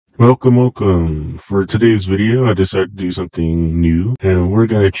Welcome. For today's video, I decided to do something new, and we're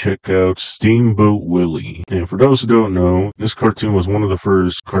going to check out Steamboat Willie. And for those who don't know, this cartoon was one of the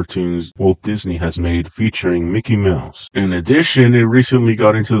first cartoons Walt Disney has made featuring Mickey Mouse. In addition, it recently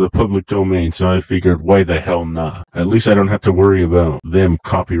got into the public domain, so I figured, why the hell not? At least I don't have to worry about them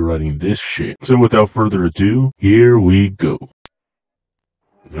copyrighting this shit. So without further ado, here we go.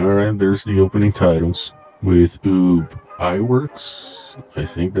 Alright, there's the opening titles with Oob Iwerks. I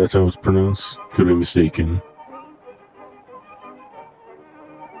think that's how it's pronounced. Could be mistaken.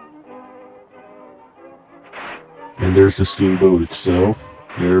 And there's the steamboat itself.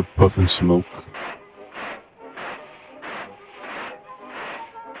 They're puffing smoke.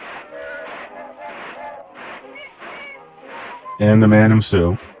 And the man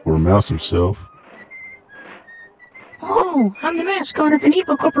himself, or Mouse himself. Oh, I'm the mascot of an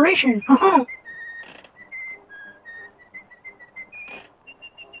evil corporation. Oh.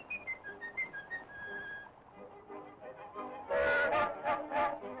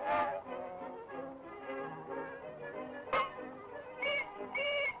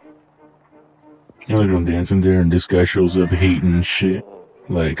 You look at him dancing there, and this guy shows up hating shit.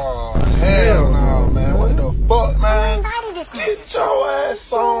 Like, oh, hell no, man. What the fuck, man? Get your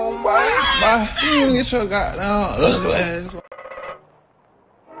ass on, boy. You get your goddamn ugly ass.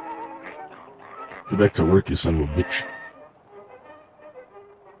 get back to work, you son of a bitch.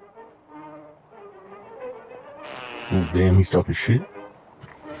 Oh, damn, he's talking shit.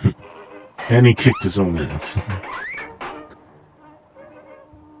 And he kicked his own ass.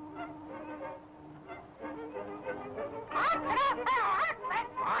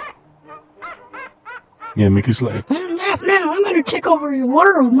 Yeah, Mickey's laugh. Laugh now, I'm gonna take over your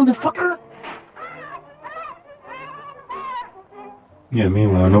world, motherfucker. Yeah,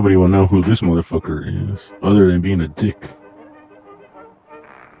 meanwhile, nobody will know who this motherfucker is, other than being a dick.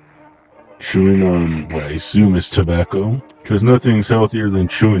 Chewing on what I assume is tobacco, because nothing's healthier than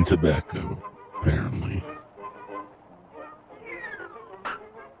chewing tobacco, apparently.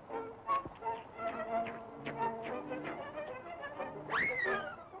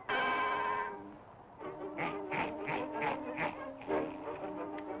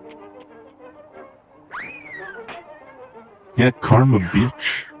 Yeah, karma,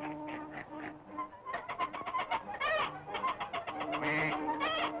 bitch.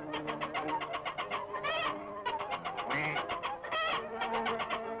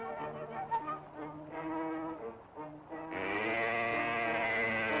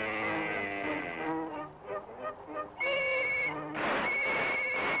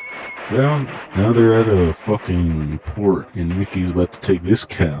 Well, now they're at a fucking port, and Mickey's about to take this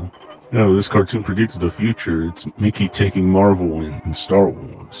cow. No, this cartoon predicts the future. It's Mickey taking Marvel in Star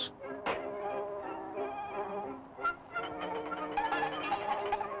Wars.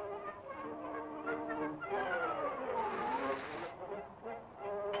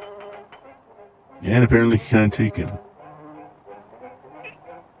 And apparently he can't take him.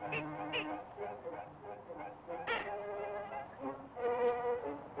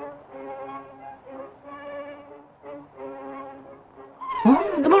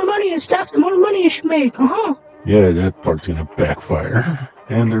 Oh, the more money and stuff, the more money you should make. Uh-huh. Yeah, that part's gonna backfire.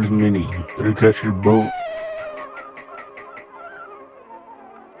 And there's Minnie. Better catch your boat.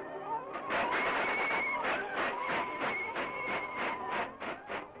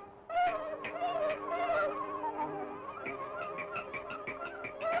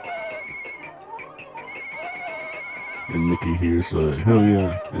 And Mickey here's like, hell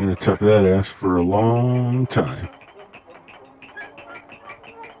yeah, I'm gonna tuck that ass for a long time.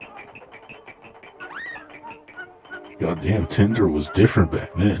 Goddamn, Tinder was different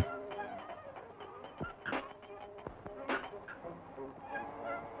back then.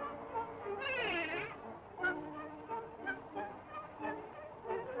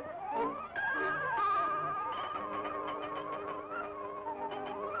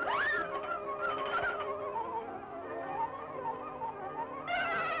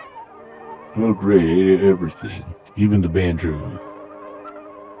 Oh great, ate everything, even the banjo.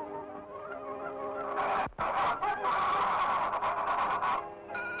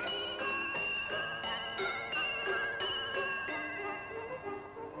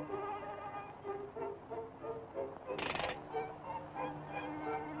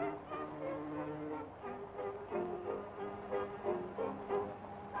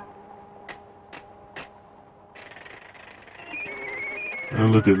 Oh,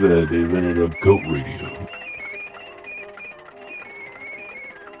 look at that, they invented a goat radio.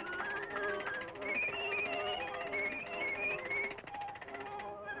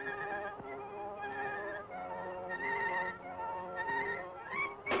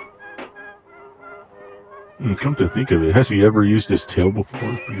 Come to think of it, has he ever used his tail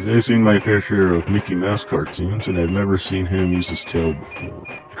before? Because I've seen my fair share of Mickey Mouse cartoons, and I've never seen him use his tail before.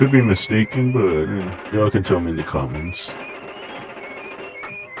 I could be mistaken, but y'all can tell me in the comments.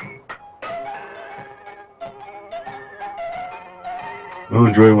 Well,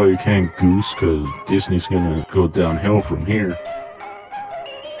 enjoy while you can, Goose, because Disney's gonna go downhill from here.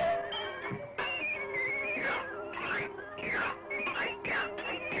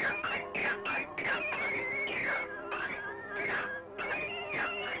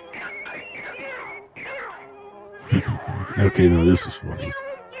 Okay, now this is funny.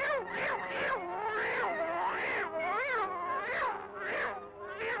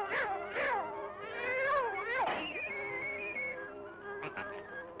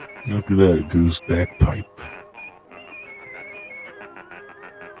 Look at that goose bagpipe.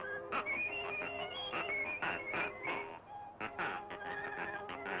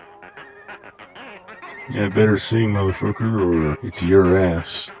 Yeah, better sing, motherfucker, or it's your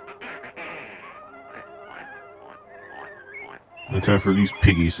ass. No time for these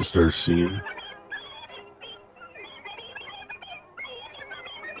piggies to start singing.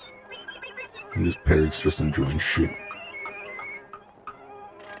 And this parrot's just enjoying shit.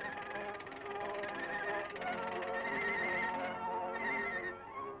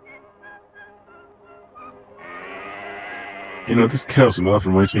 You know, this cow's mouth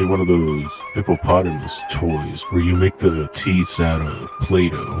reminds me of one of those hippopotamus toys where you make the teeth out of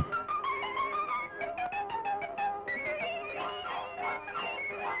Play-Doh.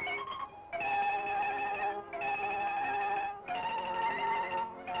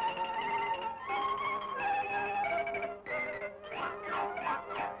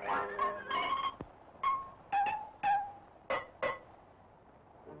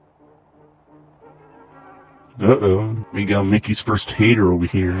 Uh-oh, we got Mickey's first hater over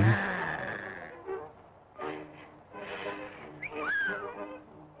here.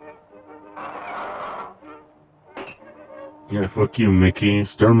 Yeah, fuck you, Mickey.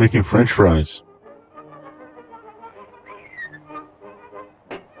 Start making French fries.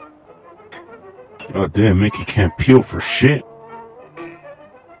 Oh damn, Mickey can't peel for shit.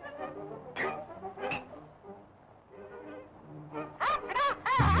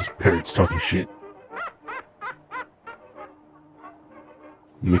 This parrot's talking shit.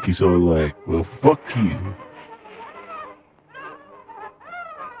 Mickey's all like, well, fuck you.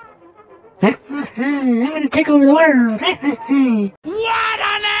 I'm gonna take over the world. What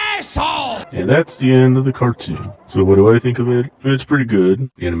an asshole! And that's the end of the cartoon. So what do I think of it? It's pretty good.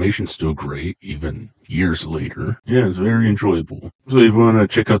 The animation's still great, even years later. Yeah, it's very enjoyable. So if you want to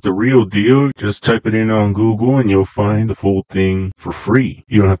check out the real deal, just type it in on Google and you'll find the full thing for free.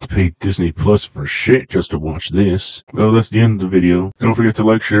 You don't have to pay Disney Plus for shit just to watch this. Well, that's the end of the video. Don't forget to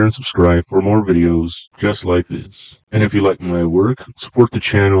like, share, and subscribe for more videos just like this. And if you like my work, support the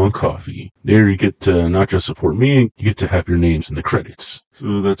channel on Ko-fi. There you get to not just support me, you get to have your names in the credits.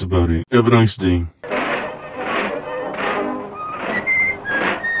 So that's about it. Have a nice day.